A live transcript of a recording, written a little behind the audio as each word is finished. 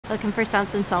Looking for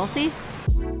something salty?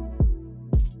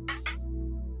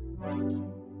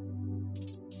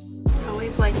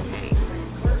 Always like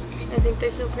tanks. I think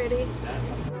they're so pretty.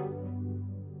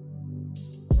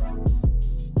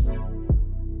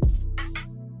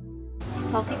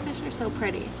 Salty fish are so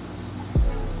pretty.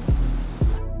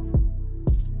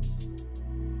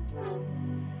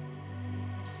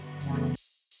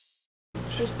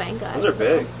 There's bang guys. Those are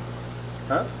big.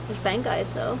 Huh? There's bang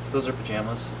guys though. Those are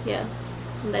pajamas. Yeah.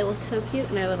 And they look so cute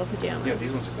in their little pajamas. Yeah,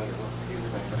 these ones are better. Look, these are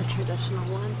better. The traditional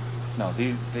ones. No,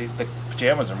 the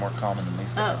pajamas are more common than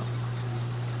these guys.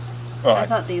 Oh. I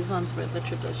thought these ones were the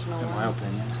traditional ones. In my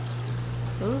opinion.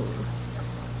 Ooh.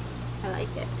 I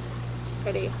like it.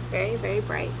 Pretty. Very, very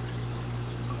bright.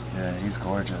 Yeah, he's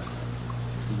gorgeous.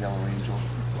 He's the yellow angel.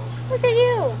 Look at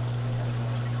you!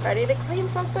 Ready to clean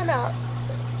something up.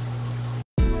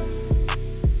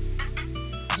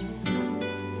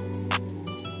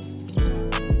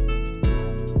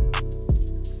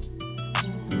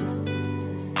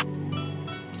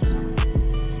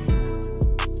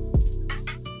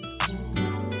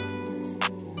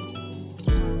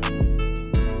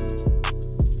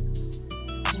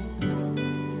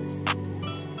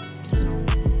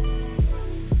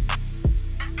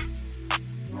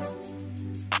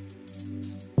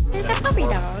 There's a puppy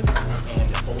dog.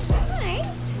 Hi.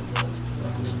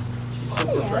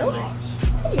 Hello.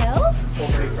 Hello.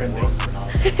 Very friendly.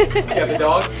 You have a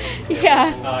dog?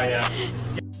 Yeah. Oh, yeah.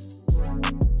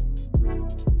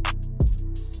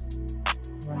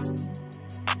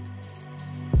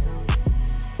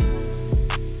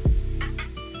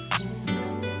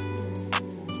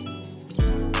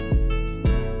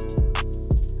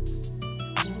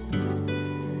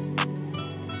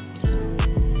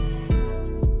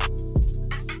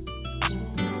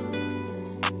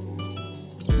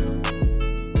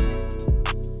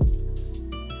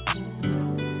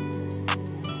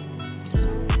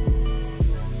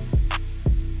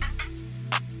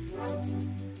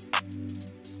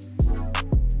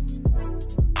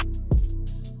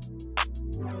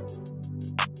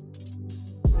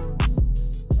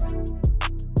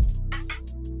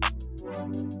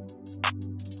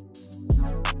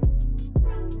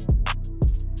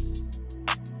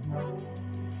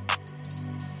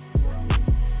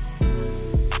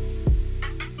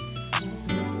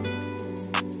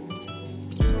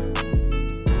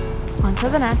 On to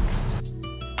the next.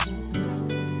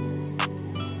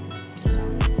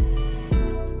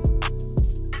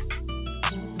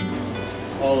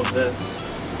 All of this.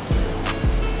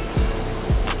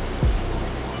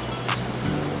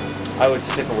 I would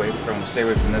stay away from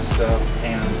this stuff,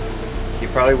 and you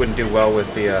probably wouldn't do well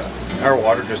with the, our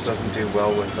water just doesn't do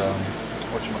well with,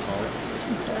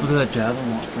 whatchamacallit. Look at that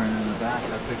javelin friend in the back,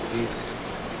 that big piece.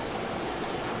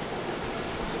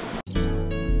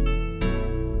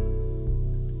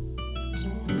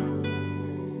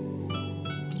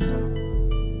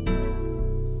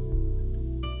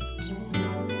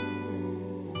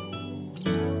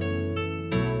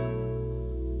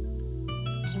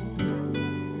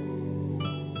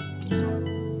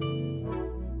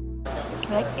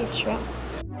 I like these shrimp.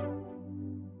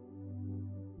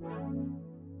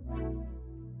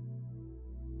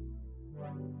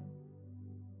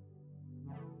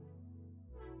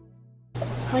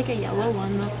 It's like a yellow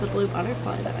one with the blue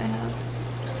butterfly that I have.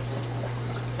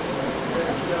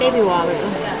 Baby water.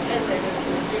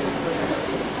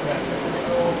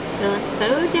 They look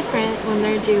so different when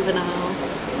they're juveniles.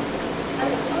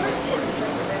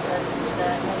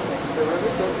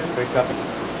 Big cupping.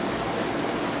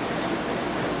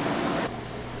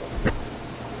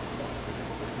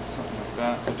 Something like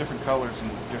that. They're different colors and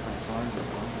different sizes.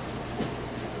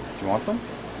 Do you want them?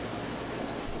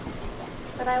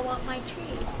 But I want my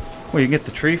tree. Well, you can get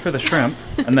the tree for the shrimp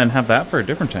and then have that for a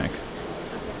different tank.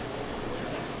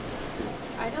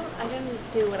 I didn't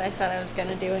do what I said I was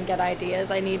gonna do and get ideas.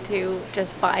 I need to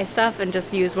just buy stuff and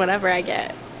just use whatever I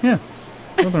get. Yeah,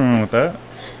 nothing wrong with that.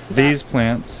 These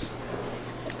plants,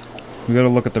 we gotta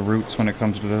look at the roots when it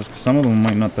comes to this, 'cause some of them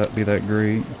might not be that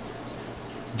great.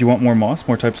 Do you want more moss?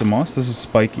 More types of moss? This is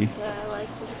spiky. Yeah, I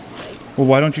like the spicy. Well,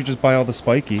 why don't you just buy all the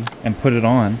spiky and put it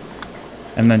on,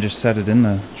 and then just set it in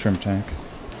the shrimp tank?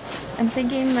 I'm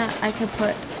thinking that I could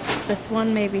put this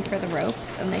one maybe for the ropes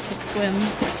and they could swim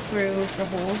through the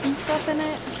holes and stuff in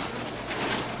it.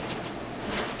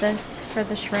 This for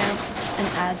the shrimp and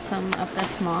add some of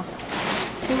this moss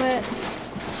to it.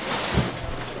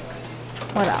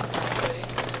 What else?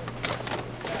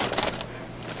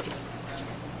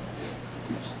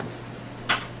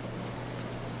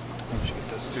 We should get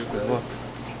this too, because look.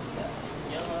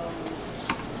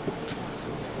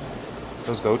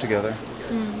 Those go together.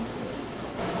 Mm.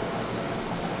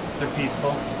 They're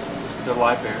peaceful. They're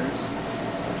live bears.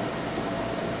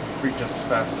 Breed just as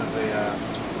fast as a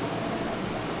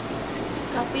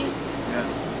Guppy. yeah.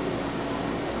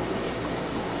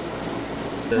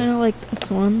 Kind of like this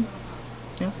one.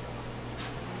 Yeah.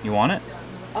 You want it?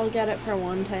 I'll get it for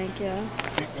one tank, yeah.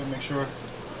 Okay, gotta make sure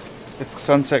it's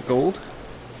sunset gold.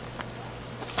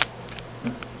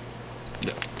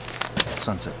 Yeah.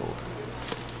 Sunset gold.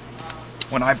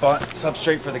 When I bought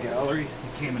substrate for the gallery,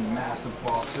 it came in massive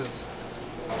boxes.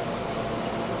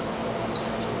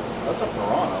 That's a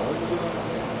piranha. What are you doing?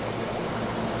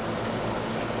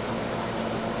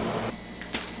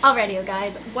 Alrighty, you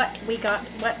guys, what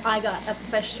I got at the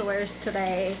fish stores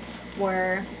today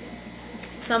were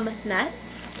some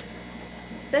nets,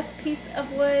 this piece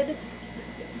of wood,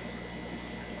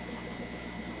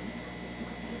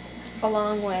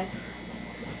 along with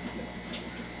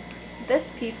this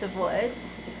piece of wood,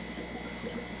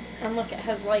 and look, it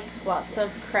has like lots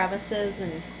of crevices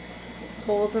and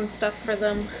holes and stuff for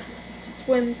them to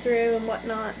swim through and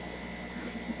whatnot.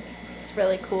 It's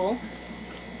really cool.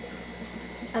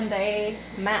 And they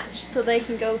match, so they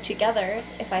can go together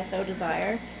if I so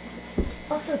desire.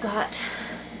 Also got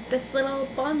this little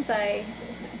bonsai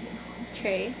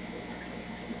tree,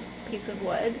 piece of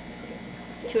wood,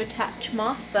 to attach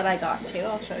moss that I got to.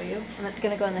 I'll show you. And it's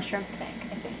gonna go in the shrimp tank,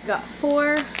 I think. Got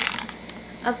 4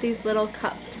 of these little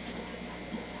cups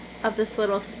of this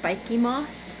little spiky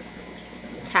moss.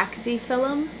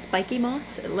 Taxiphyllum spiky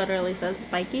moss. It literally says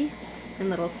spiky in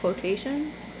little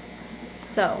quotation.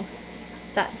 So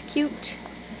that's cute,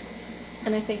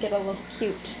 and I think it'll look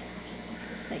cute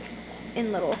like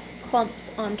in little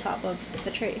clumps on top of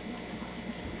the tree.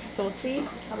 So we'll see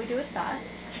how we do with that.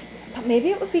 But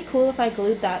maybe it would be cool if I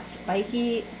glued that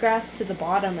spiky grass to the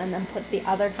bottom and then put the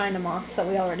other kind of moss that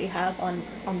we already have on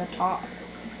the top,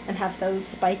 and have those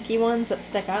spiky ones that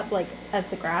stick up like as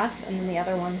the grass, and then the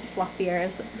other ones fluffier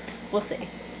as. We'll see.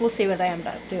 We'll see what I end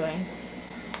up doing.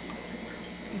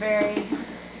 Very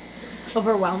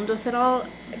overwhelmed with it all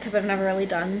because I've never really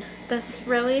done this,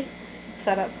 really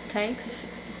set up tanks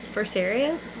for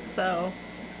serious, so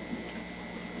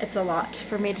it's a lot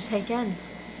for me to take in.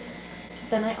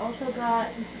 Then I also got,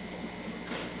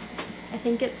 I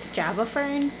think it's Java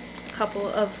fern, a couple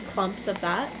of clumps of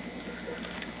that,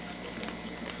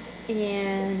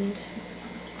 and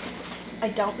I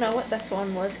don't know what this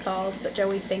one was called, but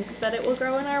Joey thinks that it will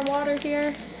grow in our water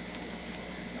here.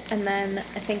 And then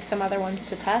I think some other ones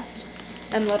to test.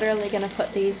 I'm literally going to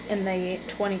put these in the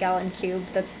 20-gallon cube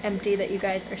that's empty that you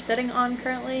guys are sitting on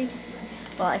currently.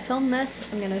 While I film this,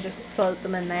 I'm going to just float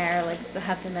them in there, like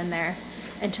have them in there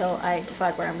until I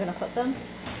decide where I'm going to put them.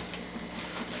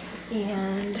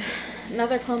 And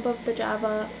another clump of the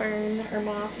Java fern or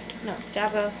moss. No,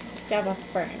 Java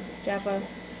fern. Java,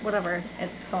 whatever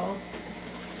it's called.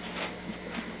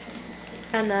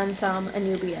 And then some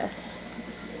Anubias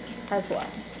as well.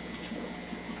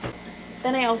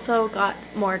 Then I also got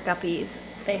more guppies.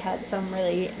 They had some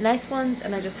really nice ones,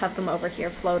 and I just have them over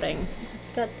here floating.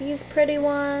 Got these pretty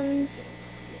ones,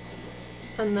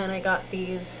 and then I got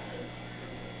these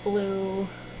blue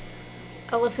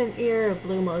elephant ear or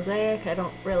blue mosaic. I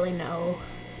don't really know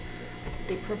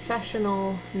the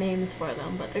professional names for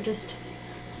them, but they're just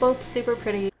both super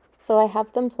pretty. So I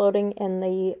have them floating in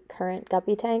the current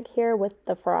guppy tank here with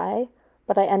the fry,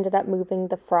 but I ended up moving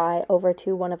the fry over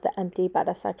to one of the empty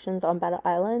betta sections on Betta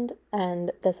Island,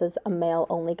 and this is a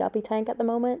male-only guppy tank at the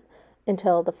moment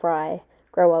until the fry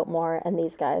grow out more and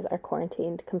these guys are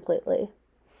quarantined completely.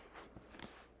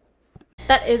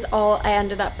 That is all I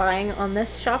ended up buying on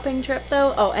this shopping trip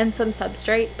though. Oh, and some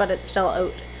substrate, but it's still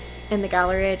out in the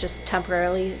gallery. I just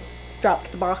temporarily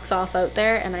dropped the box off out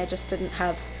there, and I just didn't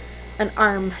have an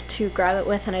arm to grab it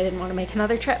with, and I didn't want to make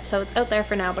another trip, so it's out there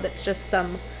for now. But it's just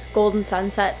some golden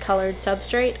sunset colored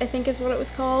substrate, I think is what it was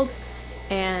called,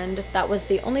 and that was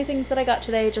the only things that I got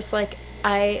today. Just like,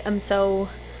 I am so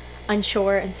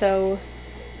unsure and so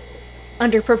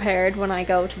underprepared when I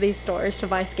go to these stores to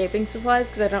buy scaping supplies,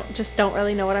 because I don't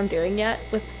really know what I'm doing yet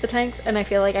with the tanks, and I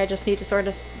feel like I just need to sort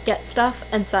of get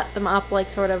stuff and set them up like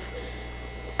sort of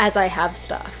as I have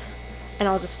stuff, and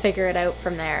I'll just figure it out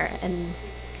from there and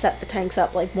set the tanks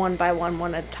up like one by one,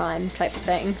 one at a time type of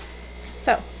thing.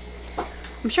 So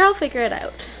I'm sure I'll figure it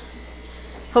out.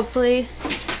 Hopefully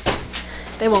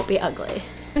they won't be ugly.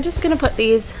 I'm just gonna put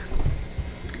these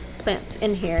plants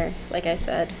in here, like I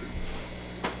said,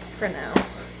 for now,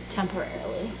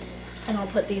 temporarily. And I'll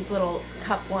put these little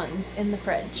cup ones in the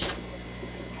fridge.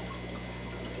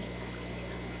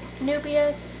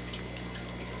 Nubius.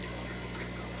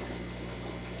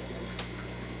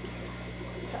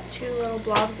 Got 2 little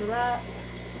blobs of that.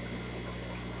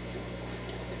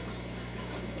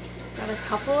 Got a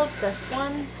couple of this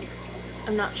one.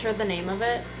 I'm not sure the name of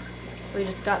it. We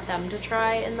just got them to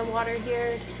try in the water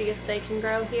here to see if they can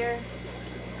grow here.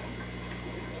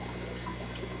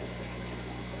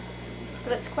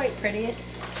 But it's quite pretty.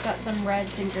 It's got some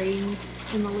reds and greens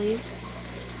in the leaves.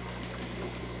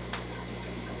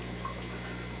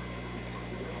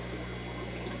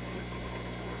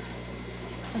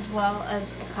 As well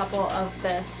as a couple of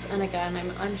this, and again,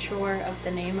 I'm unsure of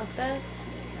the name of this.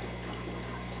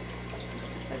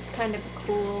 But it's kind of a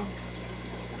cool,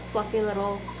 fluffy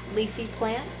little leafy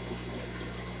plant.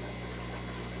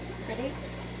 Pretty.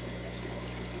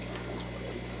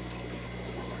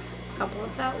 Couple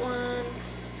of that one.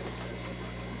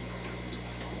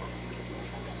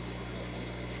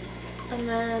 And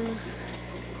then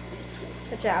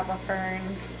the Java fern,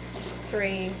 just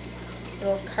 3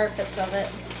 little carpets of it.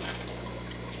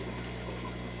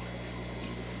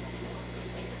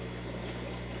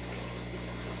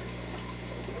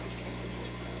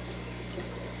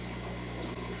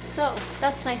 So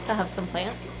that's nice to have some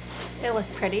plants. They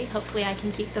look pretty. Hopefully I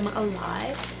can keep them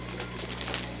alive.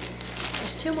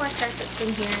 There's 2 more carpets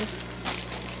in here.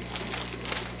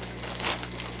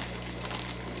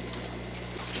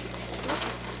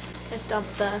 Just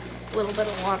dumped the little bit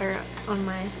of water on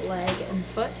my leg and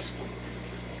foot.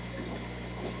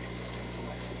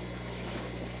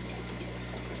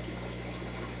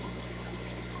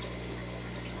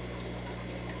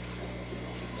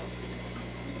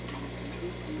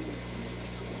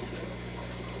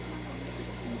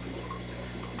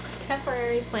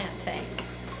 Temporary plant tank.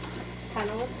 Kind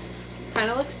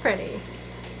of looks pretty.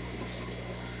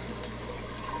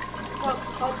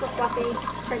 Oh, lots of fluffy,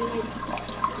 pretty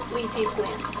leafy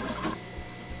plants.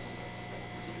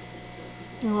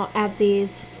 And I'll add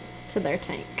these to their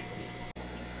tank.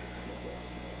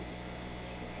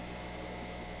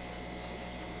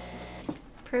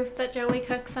 Proof that Joey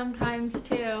cooks sometimes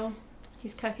too.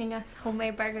 He's cooking us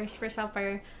homemade burgers for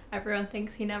supper. Everyone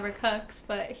thinks he never cooks,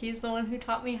 but he's the one who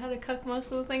taught me how to cook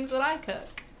most of the things that I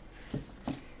cook.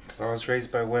 Because I was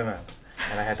raised by women,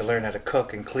 and I had to learn how to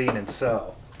cook and clean and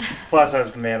sew. Plus, I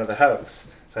was the man of the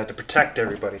house, so I had to protect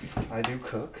everybody. I do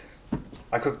cook.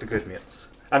 I cook the good meals.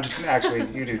 I'm just, actually,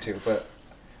 you do too, but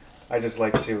I just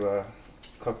like to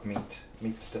cook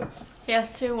meat stuff. He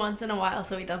has to once in a while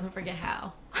so he doesn't forget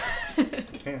how.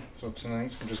 Yeah, so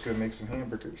tonight I'm just going to make some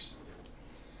hamburgers.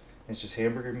 It's just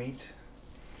hamburger meat,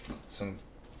 some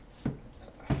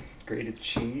grated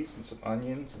cheese, and some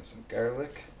onions, and some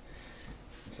garlic,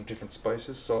 and some different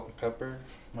spices, salt and pepper,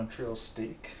 Montreal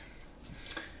steak.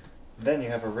 Then you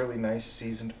have a really nice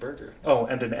seasoned burger. Oh,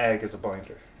 and an egg as a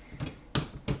binder.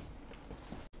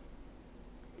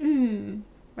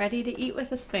 Ready to eat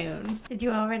with a spoon. Did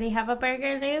you already have a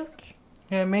burger, Luke?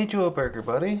 Yeah, I made you a burger,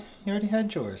 buddy. You already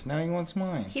had yours. Now he wants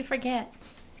mine. He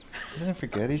forgets. He doesn't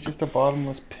forget. He's just a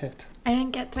bottomless pit. I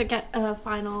didn't get to get a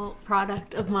final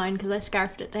product of mine because I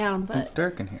scarfed it down, but It's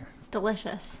dark in here. it's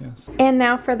delicious. Yes. And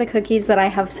now for the cookies that I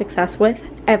have success with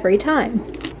every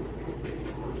time.